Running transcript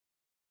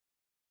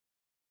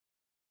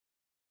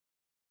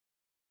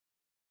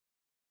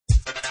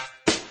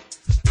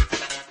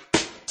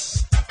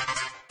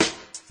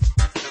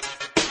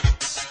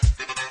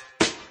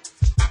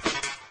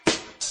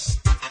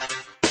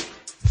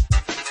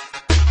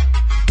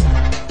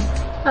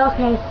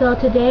Okay, so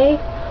today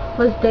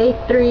was day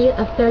 3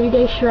 of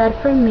 30-day shred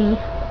for me.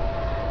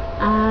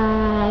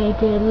 I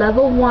did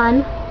level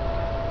 1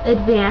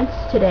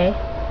 advanced today,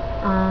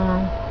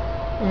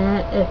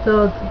 and it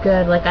feels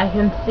good. Like, I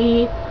can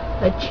see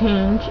a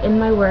change in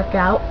my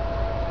workout.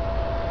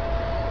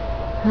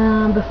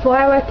 Before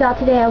I worked out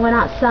today, I went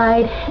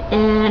outside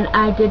and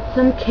I did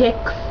some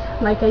kicks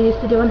like I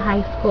used to do in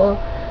high school.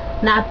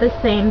 Not the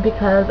same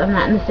because I'm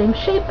not in the same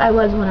shape I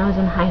was when I was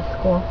in high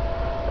school.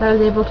 But I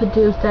was able to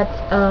do sets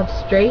of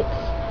straights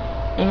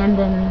and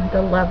then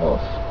the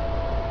levels.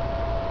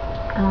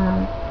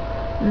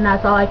 And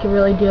that's all I could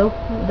really do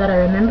that I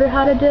remember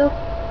how to do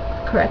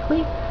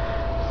correctly.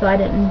 So I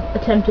didn't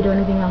attempt to do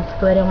anything else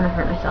because I didn't want to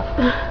hurt myself.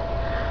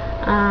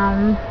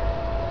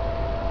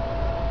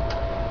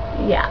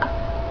 Yeah.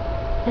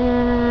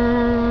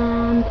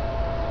 And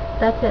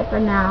that's it for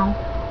now.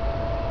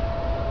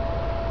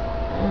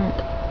 And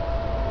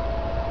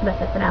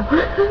that's it for now.